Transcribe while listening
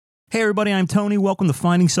Hey everybody, I'm Tony. Welcome to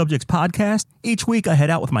Finding Subjects Podcast. Each week I head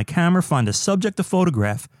out with my camera, find a subject to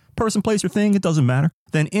photograph, person, place, or thing, it doesn't matter,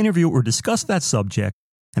 then interview or discuss that subject,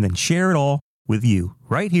 and then share it all with you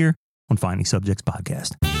right here on Finding Subjects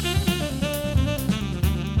Podcast.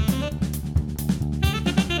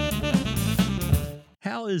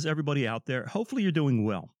 How is everybody out there? Hopefully you're doing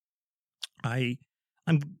well. I'm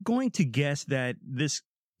going to guess that this,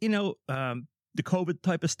 the COVID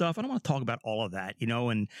type of stuff, I don't want to talk about all of that,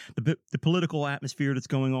 and the political atmosphere that's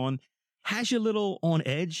going on has you a little on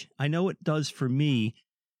edge. I know it does for me,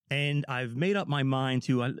 and I've made up my mind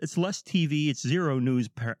to, it's less TV, it's zero news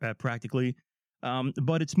practically,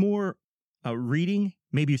 but it's more reading,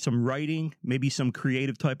 maybe some writing, maybe some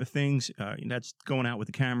creative type of things. That's going out with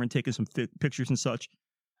the camera and taking some pictures and such.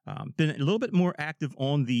 Been a little bit more active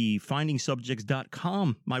on the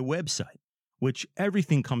findingsubjects.com, my website, which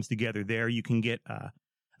everything comes together there. You can get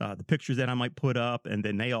the pictures that I might put up, and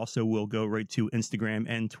then they also will go right to Instagram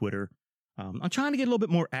and Twitter. I'm trying to get a little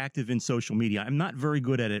bit more active in social media. I'm not very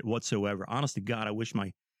good at it whatsoever. Honest to God, I wish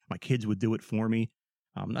my kids would do it for me.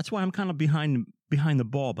 That's why I'm kind of behind the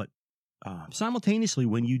ball. But simultaneously,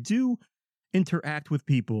 when you do interact with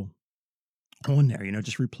people on there,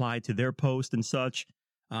 just reply to their post and such,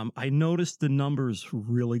 I noticed the numbers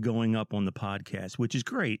really going up on the podcast, which is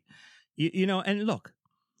great. And look,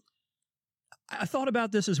 I thought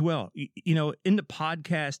about this as well. In the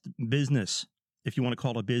podcast business, if you want to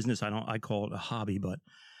call it a business, I call it a hobby, but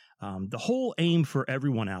the whole aim for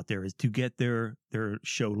everyone out there is to get their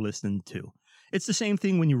show listened to. It's the same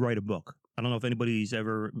thing when you write a book. I don't know if anybody's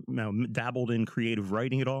ever dabbled in creative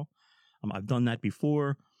writing at all. I've done that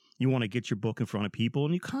before. You want to get your book in front of people,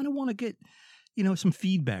 and you kind of want to get, some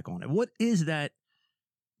feedback on it. What is that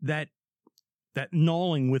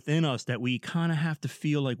gnawing within us that we kind of have to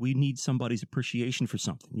feel like we need somebody's appreciation for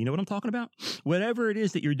something? You know what I'm talking about? Whatever it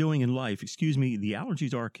is that you're doing in life, excuse me, the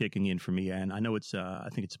allergies are kicking in for me, and I know it's, I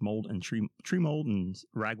think it's mold and tree mold and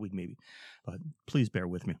ragweed maybe, but please bear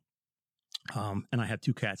with me. And I have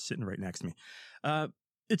two cats sitting right next to me.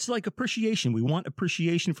 It's like appreciation. We want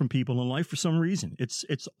appreciation from people in life for some reason. It's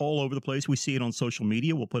all over the place. We see it on social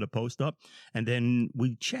media. We'll put a post up, and then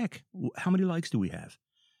we check how many likes do we have,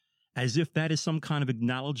 as if that is some kind of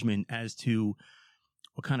acknowledgement as to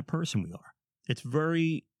what kind of person we are. It's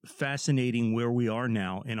very fascinating where we are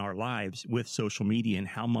now in our lives with social media and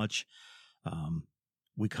how much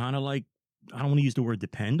we kind of I don't want to use the word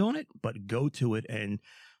depend on it, but go to it and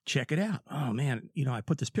check it out. Oh man, I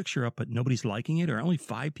put this picture up, but nobody's liking it, or only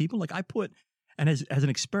 5 people. Like I put, and as an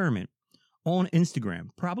experiment on Instagram,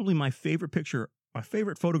 probably my favorite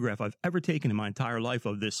photograph I've ever taken in my entire life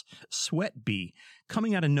of this sweat bee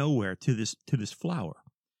coming out of nowhere to this flower.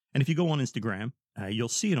 And if you go on Instagram, you'll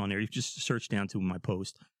see it on there. You just search down to my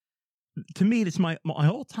post. To me, it's my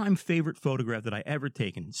all-time favorite photograph that I ever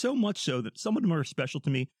taken. So much so that some of them are special to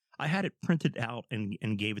me. I had it printed out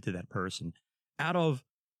and gave it to that person out of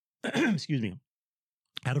excuse me,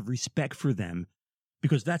 out of respect for them,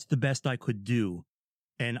 because that's the best I could do.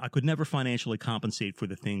 And I could never financially compensate for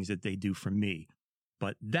the things that they do for me.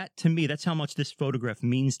 But that, to me, that's how much this photograph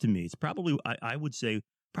means to me. It's probably, I would say,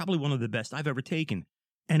 probably one of the best I've ever taken.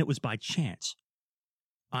 And it was by chance.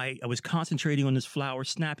 I was concentrating on this flower,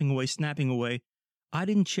 snapping away. I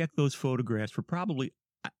didn't check those photographs for probably,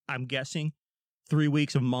 I'm guessing, 3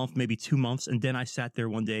 weeks, a month, maybe 2 months. And then I sat there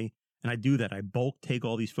one day, and I do that. I bulk take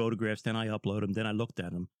all these photographs, then I upload them, then I looked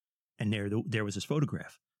at them, and there was this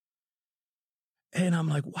photograph. And I'm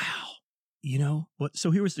like, wow, what? So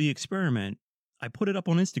here was the experiment. I put it up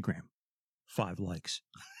on Instagram, 5 likes.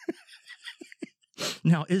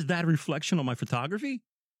 Now, is that a reflection on my photography?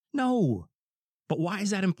 No. But why is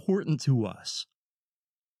that important to us?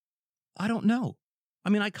 I don't know. I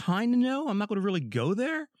mean, I kind of know. I'm not going to really go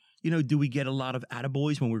there. Do we get a lot of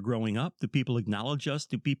attaboys when we're growing up? Do people acknowledge us?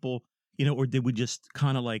 Do people, or did we just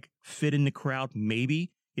kind of fit in the crowd?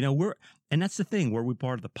 Maybe, and that's the thing. Were we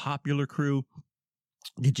part of the popular crew?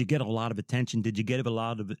 Did you get a lot of attention? Did you get a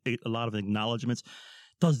lot of acknowledgments?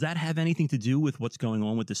 Does that have anything to do with what's going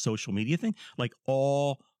on with the social media thing?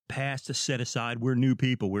 All past is set aside. We're new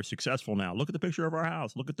people. We're successful now. Look at the picture of our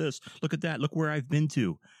house. Look at this. Look at that. Look where I've been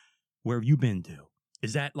to. Where have you been to?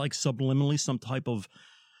 Is that subliminally some type of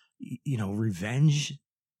revenge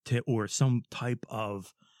or some type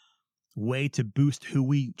of way to boost who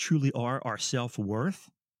we truly are, our self-worth?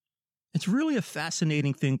 It's really a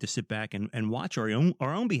fascinating thing to sit back and watch our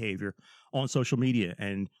own behavior on social media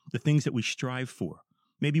and the things that we strive for.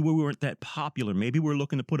 Maybe we weren't that popular. Maybe we're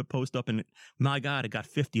looking to put a post up and, my God, it got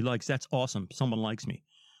 50 likes. That's awesome. Someone likes me.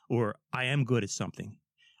 Or I am good at something.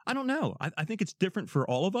 I don't know. I think it's different for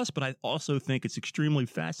all of us, but I also think it's extremely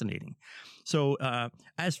fascinating. So,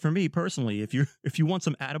 as for me personally, if you want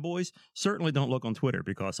some attaboys, certainly don't look on Twitter,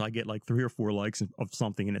 because I get like 3 or 4 likes of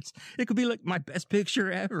something, and it could be like my best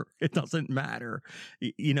picture ever. It doesn't matter.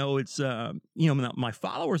 It's my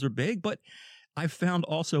followers are big, but I found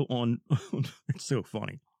also on it's so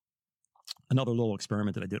funny. Another little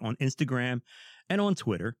experiment that I did on Instagram and on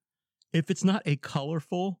Twitter. If it's not a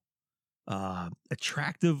colorful,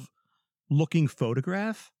 attractive looking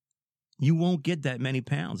photograph, you won't get that many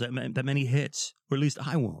pounds, that many hits, or at least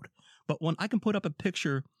I won't. But when I can put up a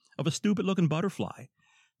picture of a stupid looking butterfly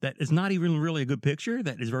that is not even really a good picture,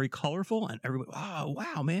 that is very colorful, and everybody, oh,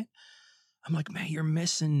 wow, man. I'm like, man, you're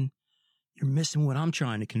missing what I'm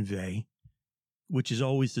trying to convey, which is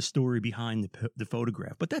always the story behind the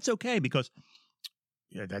photograph. But that's okay, because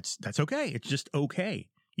that's okay. It's just okay.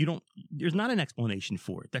 There's not an explanation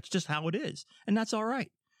for it. That's just how it is. And that's all right.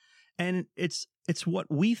 And it's what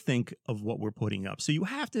we think of what we're putting up. So you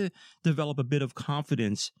have to develop a bit of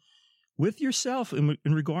confidence with yourself in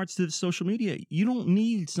regards to the social media. You don't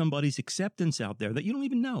need somebody's acceptance out there that you don't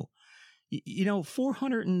even know.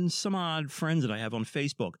 400 and some odd friends that I have on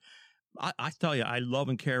Facebook. I tell you, I love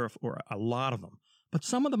and care for a lot of them, but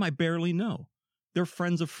some of them I barely know. They're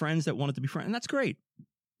friends of friends that wanted to be friends. And that's great.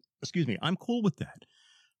 Excuse me. I'm cool with that.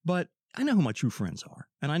 But I know who my true friends are,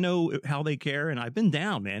 and I know how they care. And I've been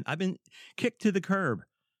down, man. I've been kicked to the curb.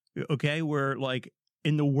 Okay. We're like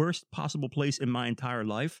in the worst possible place in my entire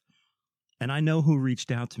life. And I know who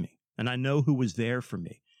reached out to me, and I know who was there for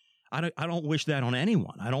me. I don't wish that on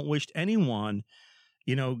anyone. I don't wish anyone,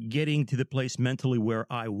 getting to the place mentally where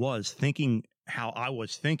I was thinking how I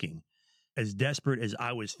was thinking, as desperate as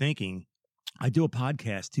I was thinking. I do a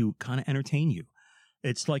podcast to kind of entertain you.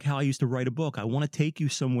 It's like how I used to write a book. I want to take you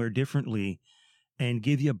somewhere differently and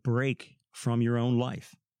give you a break from your own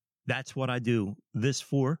life. That's what I do this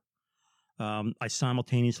for. I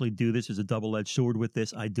simultaneously do this as a double-edged sword with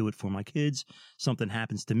this. I do it for my kids. Something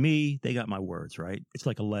happens to me, they got my words, right? It's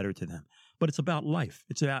like a letter to them. But it's about life.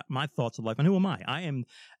 It's about my thoughts of life. And who am I? I am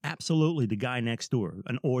absolutely the guy next door,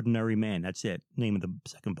 an ordinary man. That's it. Name of the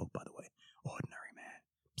second book, by the way. Ordinary Man.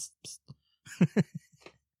 Psst, psst.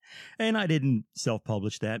 And I didn't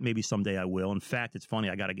self-publish that. Maybe someday I will. In fact, it's funny.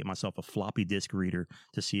 I got to get myself a floppy disk reader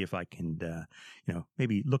to see if I can,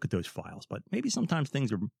 maybe look at those files. But maybe sometimes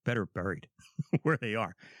things are better buried where they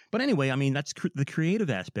are. But anyway, I mean, that's the creative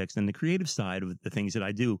aspects and the creative side of the things that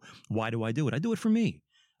I do. Why do I do it? I do it for me.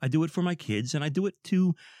 I do it for my kids, and I do it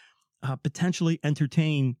to potentially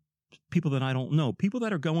entertain people that I don't know, people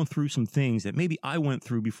that are going through some things that maybe I went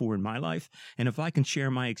through before in my life. And if I can share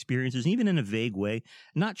my experiences, even in a vague way,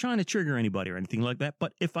 not trying to trigger anybody or anything like that,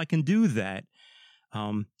 but if I can do that,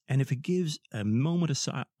 and if it gives a moment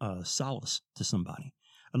of solace to somebody,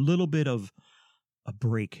 a little bit of a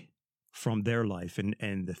break from their life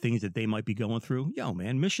and the things that they might be going through,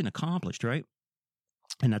 man, mission accomplished, right?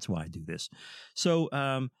 And that's why I do this. So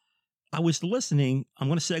I was listening. I'm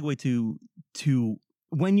going to segue to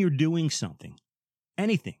when you're doing something,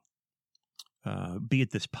 anything, be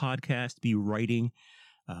it this podcast, be writing,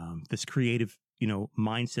 this creative,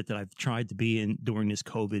 mindset that I've tried to be in during this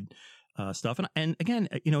COVID stuff. And again,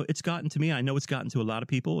 it's gotten to me. I know it's gotten to a lot of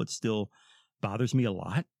people. It still bothers me a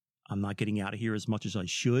lot. I'm not getting out of here as much as I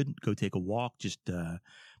should. Go take a walk, just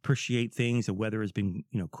appreciate things. The weather has been,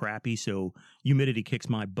 crappy, so humidity kicks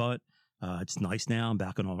my butt. It's nice now. I'm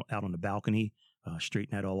back out on the balcony.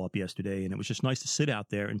 Straightened that all up yesterday, and it was just nice to sit out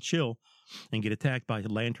there and chill and get attacked by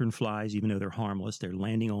lanternflies, even though they're harmless. They're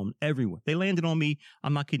landing on everywhere. They landed on me.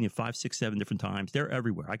 I'm not kidding you, 5, 6, 7 different times. They're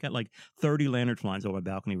everywhere. I got like 30 lanternflies on my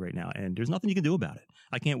balcony right now, and there's nothing you can do about it.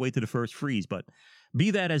 I can't wait to the first freeze, but be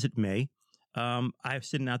that as it may, I'm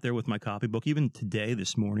sitting out there with my copybook, even today,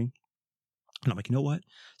 this morning, and I'm like, you know what?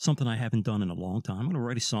 Something I haven't done in a long time. I'm going to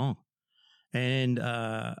write a song. And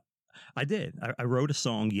I did. I wrote a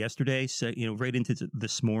song yesterday, right into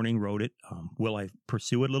this morning, wrote it. Will I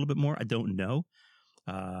pursue it a little bit more? I don't know.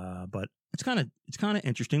 But it's kind of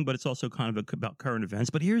interesting, but it's also kind of about current events.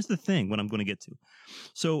 But here's the thing, what I'm going to get to.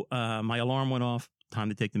 So my alarm went off. Time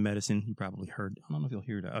to take the medicine. You probably heard. I don't know if you'll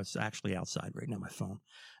hear it. It's actually outside right now, my phone.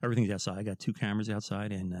 Everything's outside. I got 2 cameras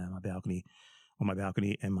outside and my balcony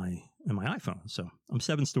and my iPhone. So I'm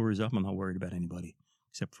 7 stories up. I'm not worried about anybody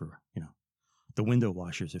except for, the window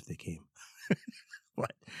washers if they came.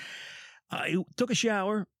 But I took a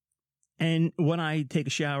shower, and when I take a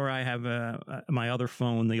shower, I have my other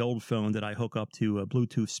phone, the old phone that I hook up to a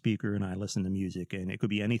Bluetooth speaker, and I listen to music, and it could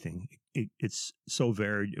be anything. It's so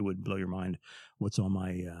varied, it would blow your mind what's on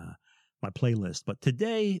my playlist. But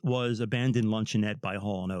today was Abandoned Luncheonette by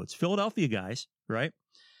Hall & Oates. Philadelphia guys, right?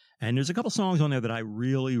 And there's a couple songs on there that I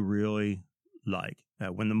really, really like.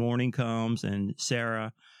 When the Morning Comes and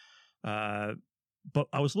Sarah. But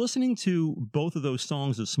I was listening to both of those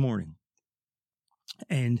songs this morning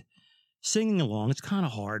and singing along. It's kind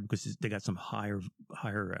of hard because they got some higher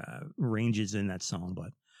ranges in that song.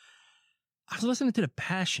 But I was listening to the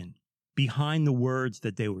passion behind the words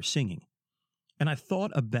that they were singing. And I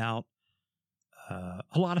thought about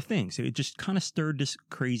a lot of things. It just kind of stirred this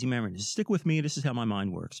crazy memory. Just stick with me. This is how my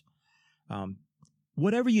mind works.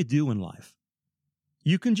 Whatever you do in life,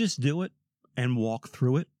 you can just do it and walk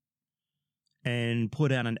through it and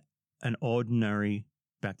put out an ordinary,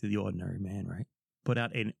 back to the ordinary man, right? Put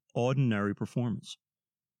out an ordinary performance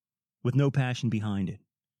with no passion behind it.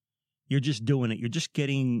 You're just doing it. You're just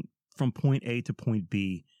getting from point A to point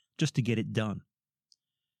B just to get it done.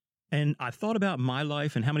 And I thought about my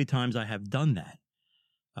life and how many times I have done that.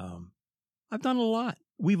 I've done a lot.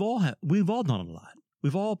 We've all done a lot.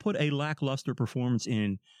 We've all put a lackluster performance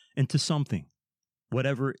into something,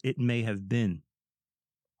 whatever it may have been.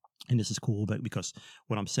 And this is cool because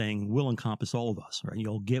what I'm saying will encompass all of us, right?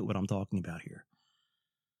 You'll get what I'm talking about here.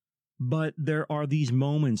 But there are these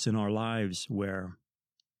moments in our lives where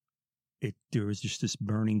there is just this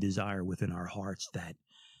burning desire within our hearts that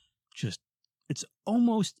it's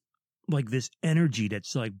almost like this energy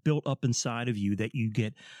that's like built up inside of you that you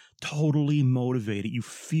get totally motivated. You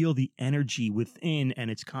feel the energy within,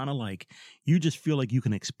 and it's kind of like you just feel like you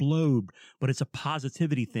can explode, but it's a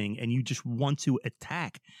positivity thing, and you just want to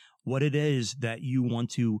attack what it is that you want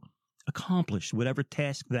to accomplish, whatever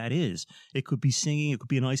task that is. It could be singing, it could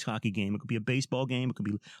be an ice hockey game, it could be a baseball game, it could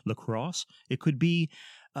be lacrosse, it could be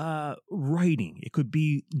writing, it could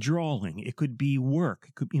be drawing, it could be work,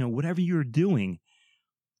 it could, whatever you're doing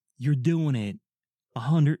it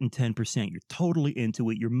 110%. You're totally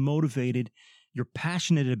into it. You're motivated. You're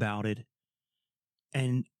passionate about it.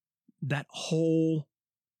 And that whole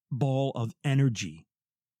ball of energy,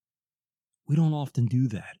 we don't often do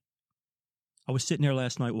that. I was sitting there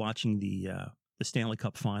last night watching the Stanley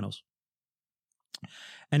Cup Finals,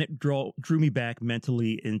 and it drew me back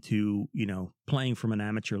mentally into, playing from an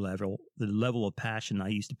amateur level, the level of passion I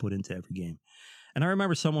used to put into every game. And I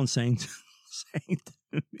remember someone saying to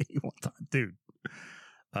me one time, dude,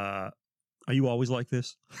 are you always like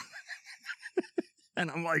this?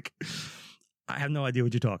 And I'm like, I have no idea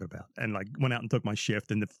what you're talking about. And like went out and took my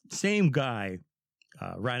shift, and the same guy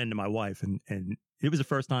ran into my wife, and it was the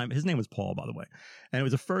first time. His name was Paul, by the way, and it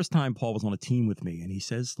was the first time Paul was on a team with me. And he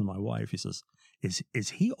says to my wife, he says, "Is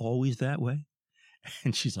he always that way?"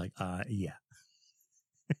 And she's like, "Yeah."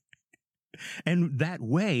 And that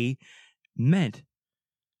way meant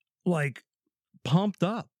like pumped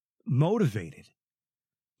up, motivated,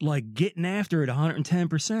 like getting after it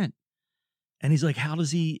 110%. And he's like, how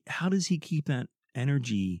does he keep that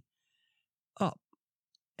energy up?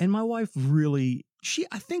 And my wife really,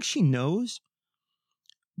 I think she knows,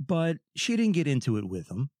 but she didn't get into it with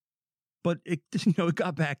him. But it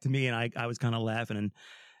got back to me, and I was kind of laughing, and,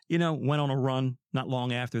 went on a run not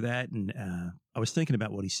long after that. And I was thinking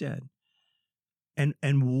about what he said and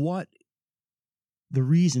what the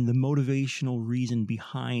motivational reason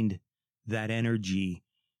behind that energy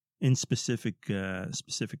in specific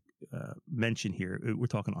mention here. We're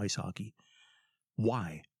talking ice hockey.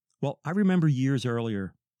 Why? Well, I remember years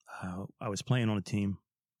earlier, I was playing on a team,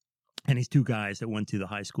 and these two guys that went to the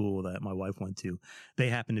high school that my wife went to, they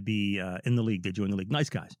happened to be in the league. They joined the league. Nice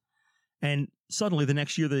guys. And suddenly the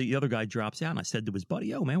next year, the other guy drops out, and I said to his buddy,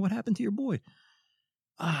 "Yo, man, what happened to your boy?"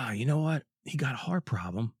 You know what? He got a heart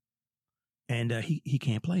problem, and he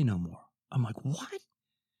can't play no more. I'm like, what?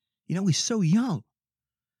 He's so young.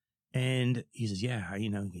 And he says, yeah,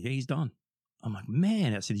 he's done. I'm like,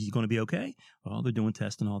 man. I said, he's going to be okay? Well, they're doing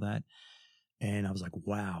tests and all that. And I was like,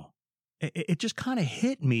 wow. It just kind of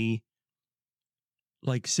hit me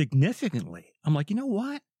like significantly. I'm like, you know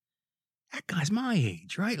what? That guy's my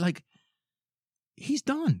age, right? Like, he's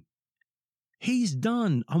done. He's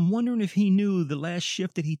done. I'm wondering if he knew the last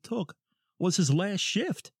shift that he took was his last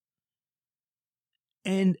shift.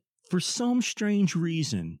 And for some strange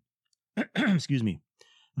reason, excuse me,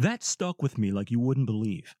 that stuck with me like you wouldn't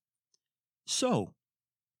believe. So,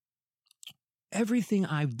 everything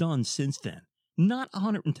I've done since then, not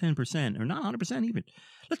 110% or not 100% even,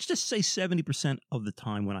 let's just say 70% of the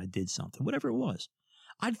time when I did something, whatever it was,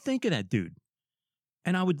 I'd think of that dude.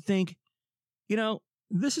 And I would think,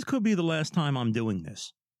 this could be the last time I'm doing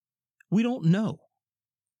this. We don't know.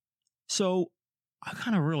 So, I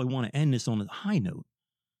kind of really want to end this on a high note.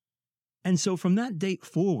 And so from that date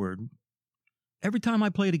forward, every time I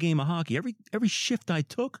played a game of hockey, every shift I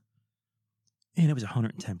took, and it was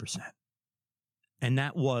 110%. And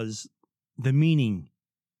that was the meaning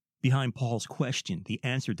behind Paul's question, the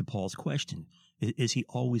answer to Paul's question. Is he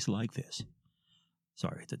always like this?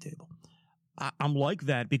 Sorry, at the table. I'm like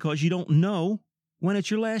that because you don't know when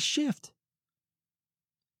it's your last shift.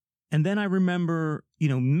 And then I remember,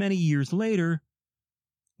 many years later,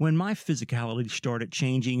 when my physicality started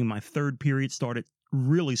changing and my third period started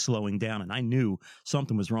really slowing down, and I knew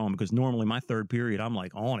something was wrong because normally my third period, I'm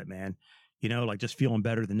like on it, man. Like just feeling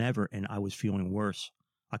better than ever, and I was feeling worse.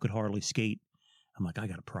 I could hardly skate. I'm like, I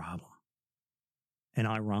got a problem. And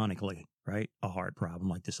ironically, right, a heart problem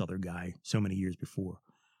like this other guy so many years before.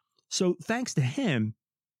 So thanks to him,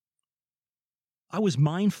 I was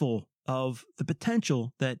mindful of the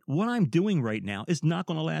potential that what I'm doing right now is not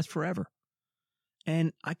going to last forever.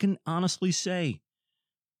 And I can honestly say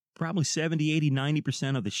probably 70, 80,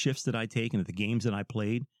 90% of the shifts that I take and the games that I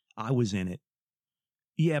played, I was in it.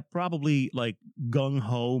 Yeah, probably like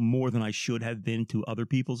gung-ho more than I should have been to other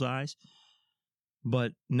people's eyes.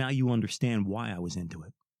 But now you understand why I was into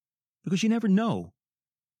it. Because you never know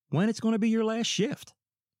when it's going to be your last shift.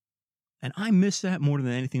 And I miss that more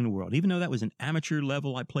than anything in the world. Even though that was an amateur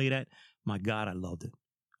level I played at, my God, I loved it.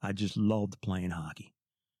 I just loved playing hockey.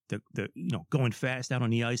 The going fast out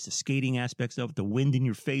on the ice, the skating aspects of it, the wind in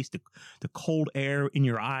your face, the cold air in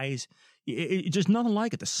your eyes. It just nothing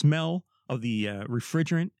like it. The smell of the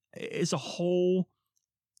refrigerant. It's a whole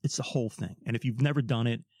thing. And if you've never done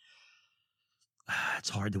it, it's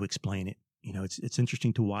hard to explain it. It's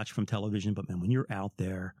interesting to watch from television, but man, when you're out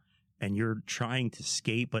there and you're trying to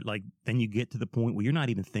skate, but like then you get to the point where you're not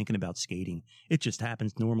even thinking about skating. It just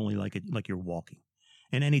happens normally like you're walking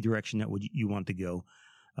in any direction that you want to go,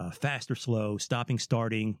 fast or slow, stopping,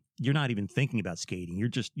 starting. You're not even thinking about skating.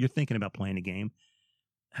 You're thinking about playing a game.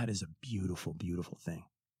 That is a beautiful, beautiful thing.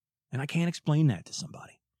 And I can't explain that to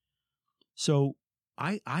somebody. So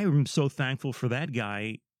I am so thankful for that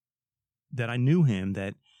guy that I knew him,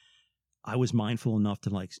 that I was mindful enough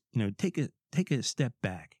to take a step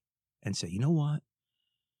back and say, you know what?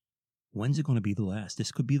 When's it going to be the last?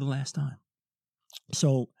 This could be the last time.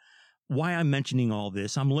 So why I'm mentioning all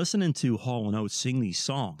this, I'm listening to Hall & Oates sing these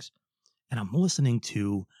songs, and I'm listening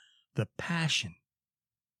to the passion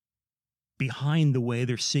behind the way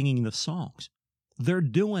they're singing the songs. They're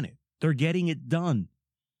doing it. They're getting it done.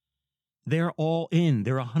 They're all in.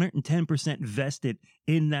 They're 110% vested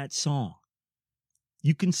in that song.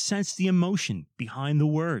 You can sense the emotion behind the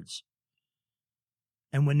words.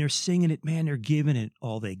 And when they're singing it, man, they're giving it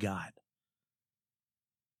all they got.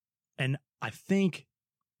 And I think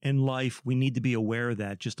in life, we need to be aware of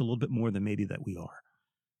that just a little bit more than maybe that we are.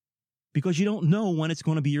 Because you don't know when it's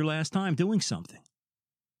going to be your last time doing something.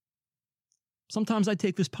 Sometimes I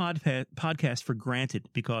take this podcast for granted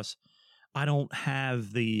because I don't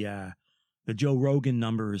have the Joe Rogan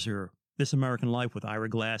numbers or This American Life with Ira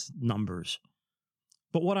Glass numbers.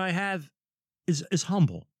 But what I have is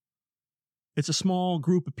humble. It's a small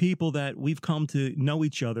group of people that we've come to know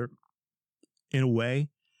each other in a way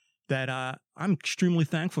that I'm extremely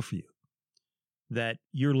thankful for you, that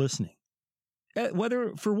you're listening.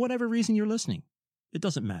 Whether for whatever reason you're listening, it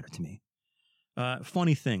doesn't matter to me.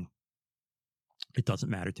 Funny thing, it doesn't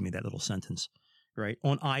matter to me, that little sentence, right?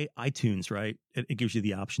 On iTunes, right, it gives you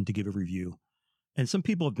the option to give a review. And some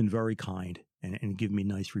people have been very kind and given me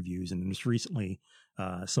nice reviews. And just recently,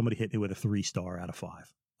 somebody hit me with a 3-star out of 5.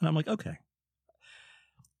 And I'm like, okay.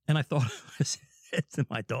 And I thought, I said to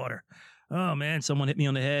my daughter, oh, man, someone hit me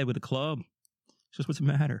on the head with a club. She goes, what's the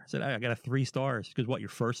matter? I said, I got a 3 stars. She goes, what, your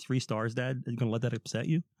first 3 stars, Dad? Are you going to let that upset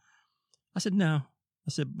you? I said, no. I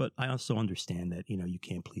said, but I also understand that, you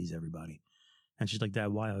can't please everybody. And she's like, Dad,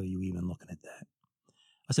 why are you even looking at that?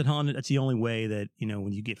 I said, hon, that's the only way that,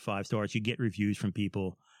 when you get 5 stars, you get reviews from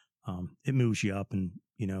people. It moves you up, and,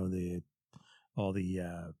 the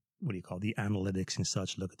analytics and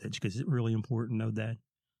such look at it. Because is it really important, though, Dad?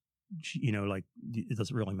 It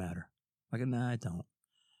doesn't really matter. I go, nah, I don't.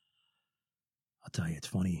 I'll tell you, it's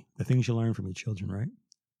funny. The things you learn from your children, right?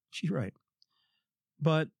 She's right.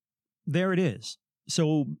 But there it is.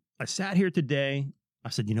 So I sat here today. I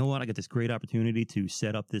said, you know what? I got this great opportunity to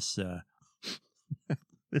set up this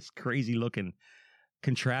this crazy looking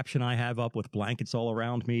contraption I have up with blankets all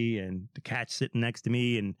around me and the cat sitting next to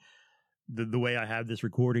me and the way I have this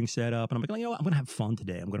recording set up. And I'm like, you know what? I'm going to have fun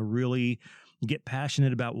today. I'm going to really get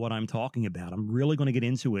passionate about what I'm talking about. I'm really going to get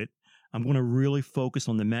into it. I'm going to really focus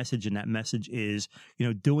on the message. And that message is,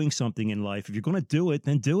 doing something in life. If you're going to do it,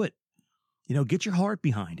 then do it. Get your heart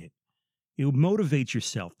behind it. Motivate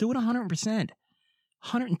yourself. Do it 100%,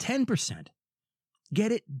 110%.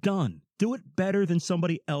 Get it done. Do it better than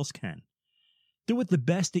somebody else can. Do it the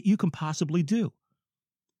best that you can possibly do.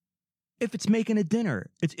 If it's making a dinner,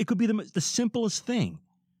 it could be the simplest thing.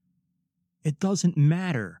 It doesn't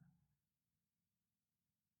matter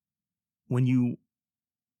when you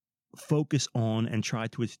focus on and try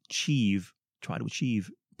to achieve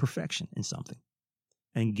perfection in something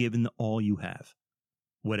and giving all you have,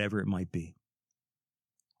 whatever it might be.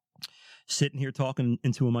 Sitting here talking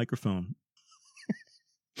into a microphone.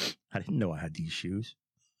 I didn't know I had these shoes.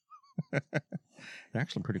 They're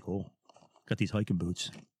actually pretty cool. Got these hiking boots.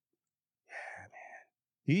 Yeah, man.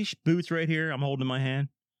 These boots right here I'm holding in my hand.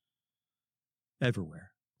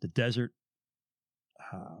 Everywhere. The desert.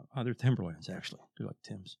 They're Timberlands, actually. They're like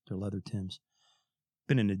Timbs. They're leather Timbs.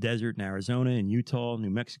 Been in the desert in Arizona, in Utah, New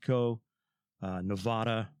Mexico,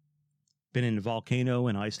 Nevada. Been in a volcano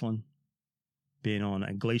in Iceland. Been on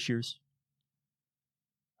glaciers.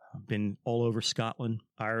 Been all over Scotland,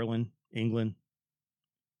 Ireland, England.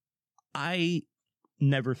 I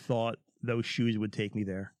never thought those shoes would take me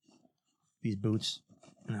there. These boots,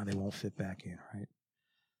 now they won't fit back in, right?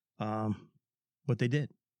 But they did.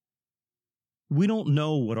 We don't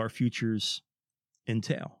know what our futures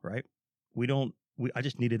entail, right? I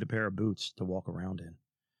just needed a pair of boots to walk around in.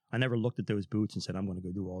 I never looked at those boots and said, I'm going to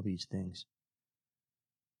go do all these things.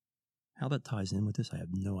 How that ties in with this, I have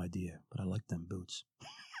no idea, but I like them boots.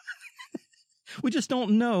 We just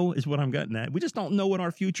don't know, is what I'm getting at. We just don't know what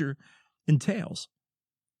our future entails.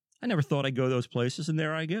 I never thought I'd go those places, and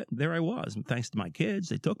there I was. And thanks to my kids,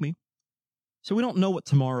 they took me. So we don't know what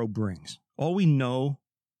tomorrow brings. All we know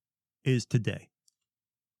is today.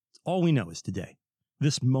 All we know is today.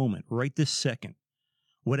 This moment, right this second,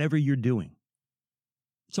 whatever you're doing.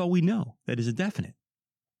 It's all we know that is indefinite.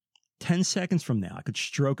 10 seconds from now, I could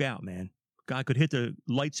stroke out, man. God could hit the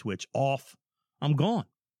light switch off. I'm gone.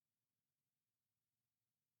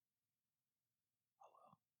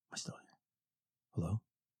 Am I still here? Hello?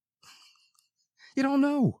 You don't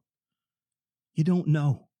know. You don't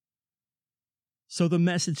know. So the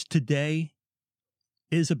message today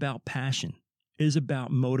is about passion, is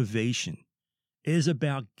about motivation, is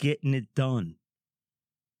about getting it done.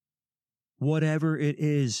 Whatever it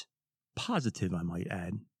is, positive, I might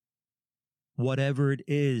add. Whatever it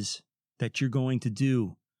is that you're going to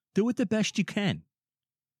do it the best you can.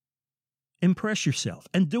 Impress yourself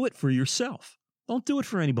and do it for yourself. Don't do it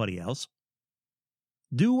for anybody else.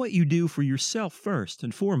 Do what you do for yourself first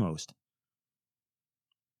and foremost.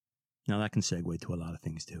 Now that can segue to a lot of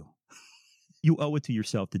things too. You owe it to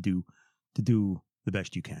yourself to do the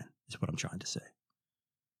best you can, is what I'm trying to say.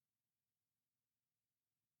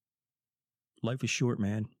 Life is short,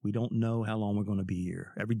 man. We don't know how long we're going to be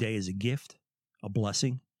here. Every day is a gift, a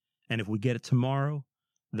blessing. And if we get it tomorrow,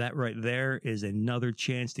 that right there is another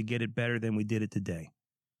chance to get it better than we did it today.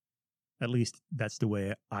 At least that's the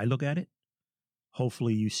way I look at it.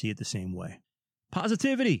 Hopefully you see it the same way.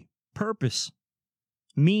 Positivity, purpose,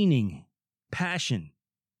 meaning, passion,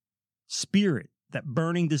 spirit, that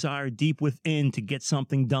burning desire deep within to get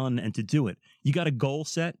something done and to do it. You got a goal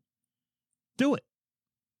set? Do it.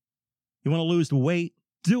 You want to lose the weight?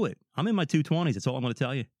 Do it. I'm in my 220s. That's all I'm going to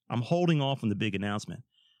tell you. I'm holding off on the big announcement.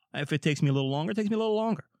 If it takes me a little longer, it takes me a little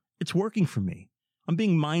longer. It's working for me. I'm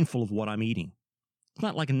being mindful of what I'm eating. It's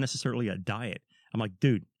not like necessarily a diet. I'm like,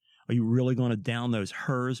 dude, are you really going to down those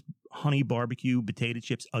Hers honey barbecue potato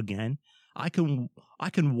chips again? I can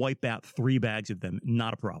wipe out 3 bags of them,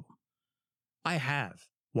 not a problem. I have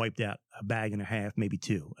wiped out a bag and a half, maybe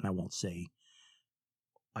 2, and I won't say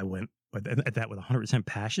I went at that with 100%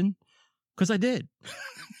 passion, because I did.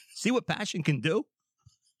 See what passion can do?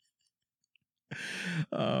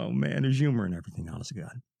 Oh, man, there's humor in everything, honest to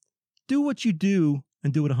God. Do what you do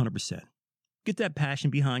and do it 100%. Get that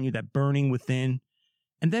passion behind you, that burning within.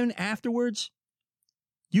 And then afterwards,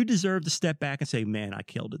 you deserve to step back and say, man, I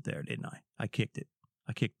killed it there, didn't I? I kicked it.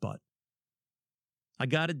 I kicked butt. I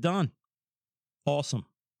got it done. Awesome.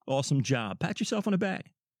 Awesome job. Pat yourself on the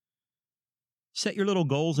back. Set your little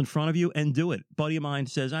goals in front of you and do it. A buddy of mine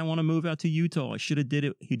says, I want to move out to Utah. I should have did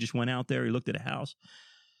it. He just went out there. He looked at a house.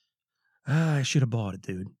 I should have bought it,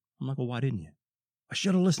 dude. I'm like, well, why didn't you? I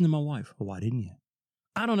should have listened to my wife. Well, why didn't you?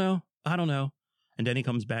 I don't know. And then he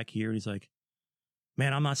comes back here and he's like,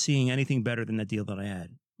 man, I'm not seeing anything better than that deal that I had.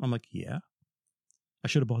 I'm like, yeah, I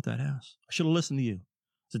should have bought that house. I should have listened to you.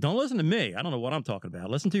 I said, don't listen to me. I don't know what I'm talking about.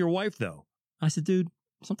 Listen to your wife, though. I said, dude,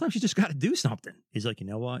 sometimes you just got to do something. He's like, you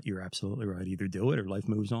know what? You're absolutely right. Either do it or life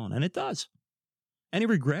moves on. And it does. Any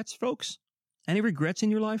regrets, folks? Any regrets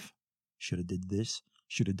in your life? Should have did this.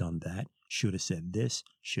 Should have done that. Should have said this.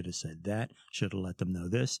 Should have said that. Should have let them know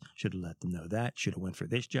this. Should have let them know that. Should have went for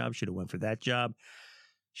this job. Should have went for that job.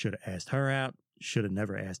 Should have asked her out. Should have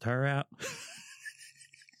never asked her out.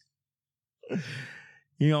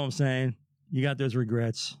 You know what I'm saying? You got those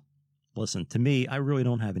regrets. Listen, to me, I really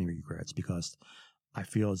don't have any regrets because I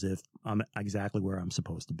feel as if I'm exactly where I'm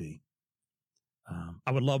supposed to be.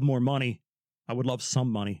 I would love more money. I would love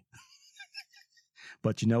some money.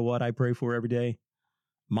 But you know what I pray for every day?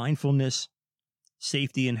 Mindfulness,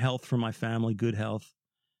 safety and health for my family, good health.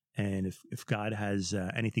 And if God has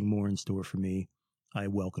anything more in store for me, I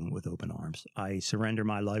welcome it with open arms. I surrender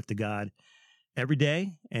my life to God every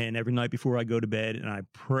day and every night before I go to bed. And I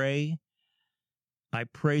pray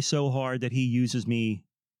so hard that he uses me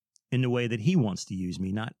in the way that he wants to use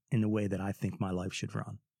me, not in the way that I think my life should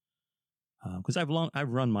run. Because I've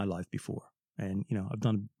run my life before, and I've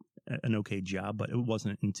done an okay job, but it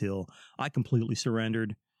wasn't until I completely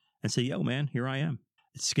surrendered and say, "Yo, man, here I am."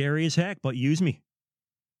 It's scary as heck, but use me.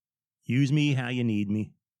 Use me how you need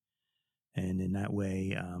me. And in that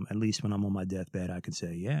way, at least when I'm on my deathbed, I can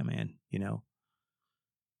say, "Yeah, man,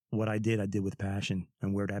 what I did with passion."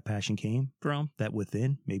 And where that passion came from, that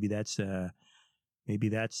within, maybe that's the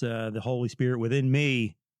Holy Spirit within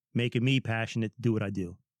me making me passionate to do what I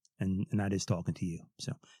do. And that is talking to you.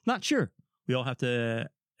 So not sure. We all have to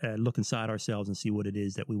look inside ourselves and see what it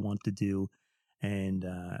is that we want to do. And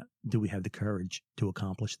do we have the courage to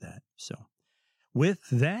accomplish that? So with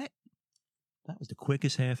that was the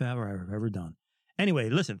quickest half hour I've ever done. Anyway,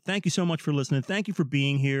 listen, thank you so much for listening. Thank you for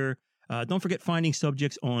being here. Don't forget Finding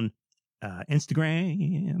Subjects on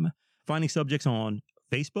Instagram, Finding Subjects on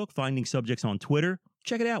Facebook, Finding Subjects on Twitter.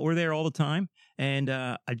 Check it out. We're there all the time. And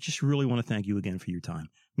I just really want to thank you again for your time.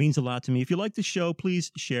 It means a lot to me. If you like the show, please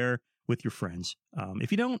share with your friends.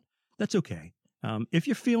 If you don't, that's okay. If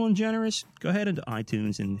you're feeling generous, go ahead into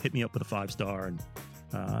iTunes and hit me up with a 5-star.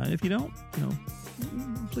 And if you don't,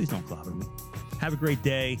 please don't clobber me. Have a great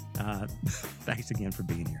day. Thanks again for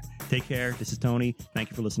being here. Take care. This is Tony. Thank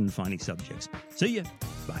you for listening to Finding Subjects. See ya.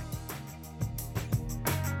 Bye.